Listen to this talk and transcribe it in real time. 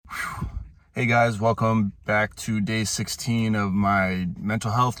Hey guys, welcome back to day 16 of my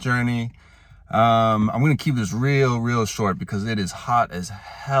mental health journey. I'm going to keep this real short because it is hot as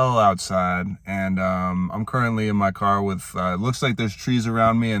hell outside, and I'm currently in my car with, it looks like there's trees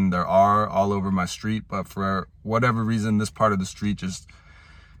around me, and there are all over my street, but for whatever reason, this part of the street just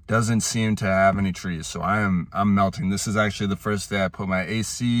doesn't seem to have any trees, so I'm melting. This is actually the first day I put my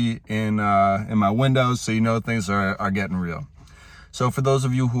AC in my windows, so things are getting real. So for those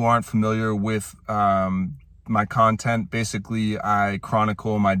of you who aren't familiar with my content, basically I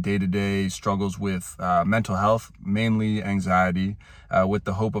chronicle my day-to-day struggles with mental health, mainly anxiety, with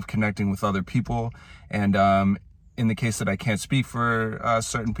the hope of connecting with other people. And in the case that I can't speak for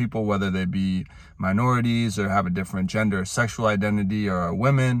certain people, whether they be minorities or have a different gender or sexual identity or are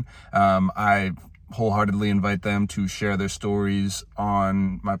women, I wholeheartedly invite them to share their stories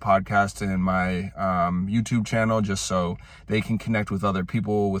on my podcast and my YouTube channel, just so they can connect with other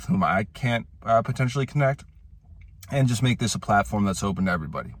people with whom I can't potentially connect, and just make this a platform that's open to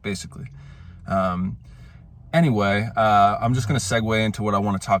everybody, basically. Anyway, I'm just going to segue into what I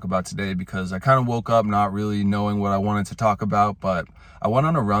want to talk about today, because I kind of woke up not really knowing what I wanted to talk about, but I went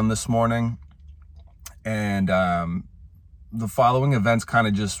on a run this morning, and the following events kind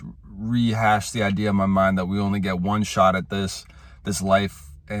of just rehash the idea in my mind that we only get one shot at this life,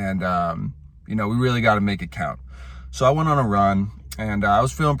 and we really got to make it count. So I went on a run, and I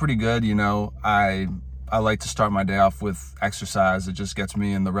was feeling pretty good. I like to start my day off with exercise. It just gets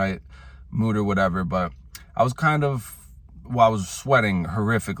me in the right mood or whatever. But I was I was sweating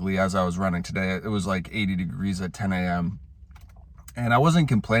horrifically as I was running today. It was like 80 degrees at 10 a.m. and I wasn't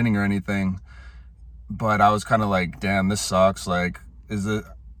complaining or anything, but I was kind of like, damn, this sucks. Like,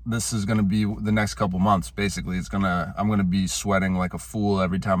 this is going to be the next couple months, basically. I'm going to be sweating like a fool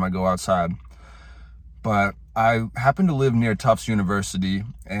every time I go outside. But I happen to live near Tufts University,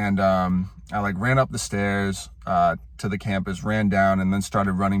 and I ran up the stairs to the campus, ran down, and then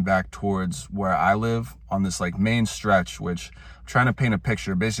started running back towards where I live on this main stretch, which I'm trying to paint a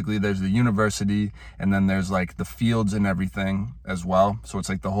picture. Basically, there's the university, and then there's the fields and everything as well. So it's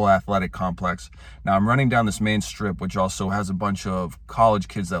the whole athletic complex. Now I'm running down this main strip, which also has a bunch of college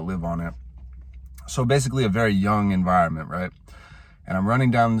kids that live on it. So basically a very young environment, right? And I'm running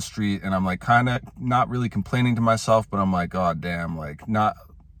down the street, and I'm kind of not really complaining to myself, but I'm like, oh damn,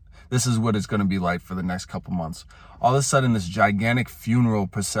 this is what it's going to be like for the next couple months. All of a sudden, this gigantic funeral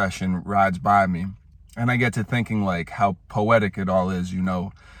procession rides by me, and I get to thinking how poetic it all is.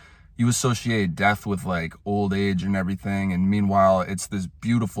 You associate death with old age and everything, and meanwhile it's this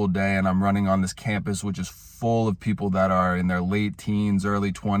beautiful day, and I'm running on this campus which is full of people that are in their late teens,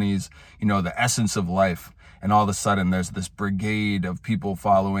 early 20s, the essence of life. And all of a sudden there's this brigade of people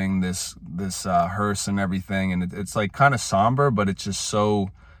following this hearse and everything, and it's kind of somber, but it's just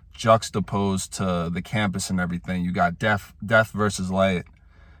so juxtaposed to the campus and everything. You got death versus light,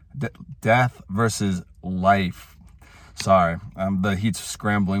 death versus life. Sorry, the heat's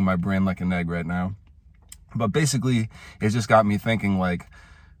scrambling my brain like an egg right now. But basically, it just got me thinking,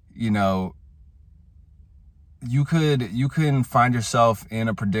 you can find yourself in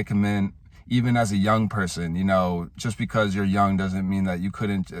a predicament even as a young person. Just because you're young doesn't mean that it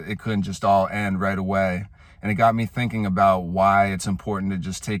couldn't just all end right away. And it got me thinking about why it's important to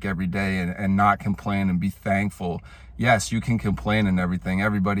just take every day and not complain and be thankful. Yes, you can complain and everything.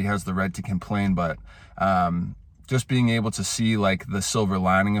 Everybody has the right to complain, but just being able to see the silver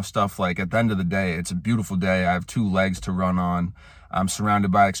lining of stuff. At the end of the day, it's a beautiful day. I have 2 legs to run on. I'm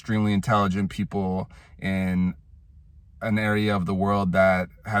surrounded by extremely intelligent people in an area of the world that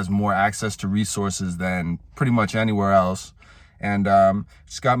has more access to resources than pretty much anywhere else. And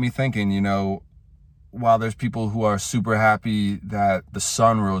it's got me thinking, while there's people who are super happy that the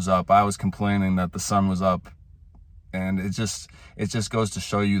sun rose up, I was complaining that the sun was up. And it just goes to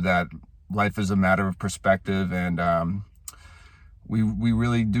show you that life is a matter of perspective, and we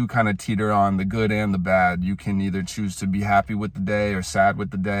really do kind of teeter on the good and the bad. You can either choose to be happy with the day or sad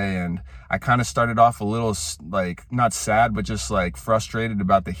with the day. And I kind of started off a little not sad, but just frustrated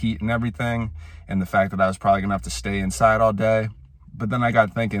about the heat and everything, and the fact that I was probably gonna have to stay inside all day. But then I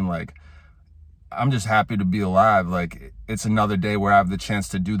got thinking, I'm just happy to be alive. It's another day where I have the chance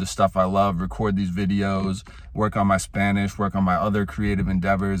to do the stuff I love, record these videos, work on my Spanish, work on my other creative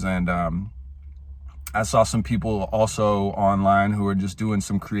endeavors. And I saw some people also online who were just doing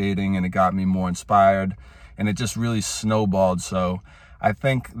some creating, and it got me more inspired, and it just really snowballed. So I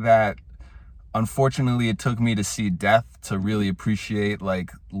think that unfortunately it took me to see death to really appreciate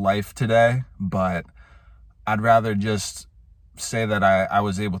life today, but I'd rather just say that I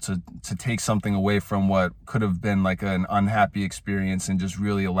was able to take something away from what could have been like an unhappy experience and just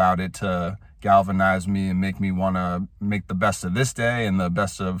really allowed it to galvanize me and make me want to make the best of this day and the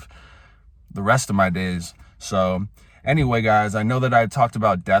best of the rest of my days. So anyway, guys, I know that I talked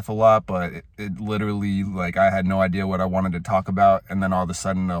about death a lot, but it literally, like, I had no idea what I wanted to talk about. And then all of a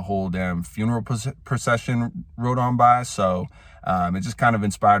sudden a whole damn funeral procession rode on by. So it just kind of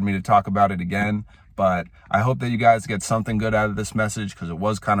inspired me to talk about it again. But I hope that you guys get something good out of this message, because it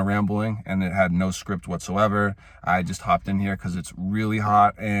was kind of rambling and it had no script whatsoever. I just hopped in here because it's really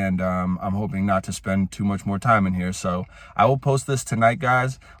hot, and I'm hoping not to spend too much more time in here. So I will post this tonight,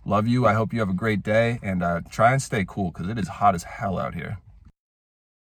 guys. Love you. I hope you have a great day, and try and stay cool because it is hot as hell out here.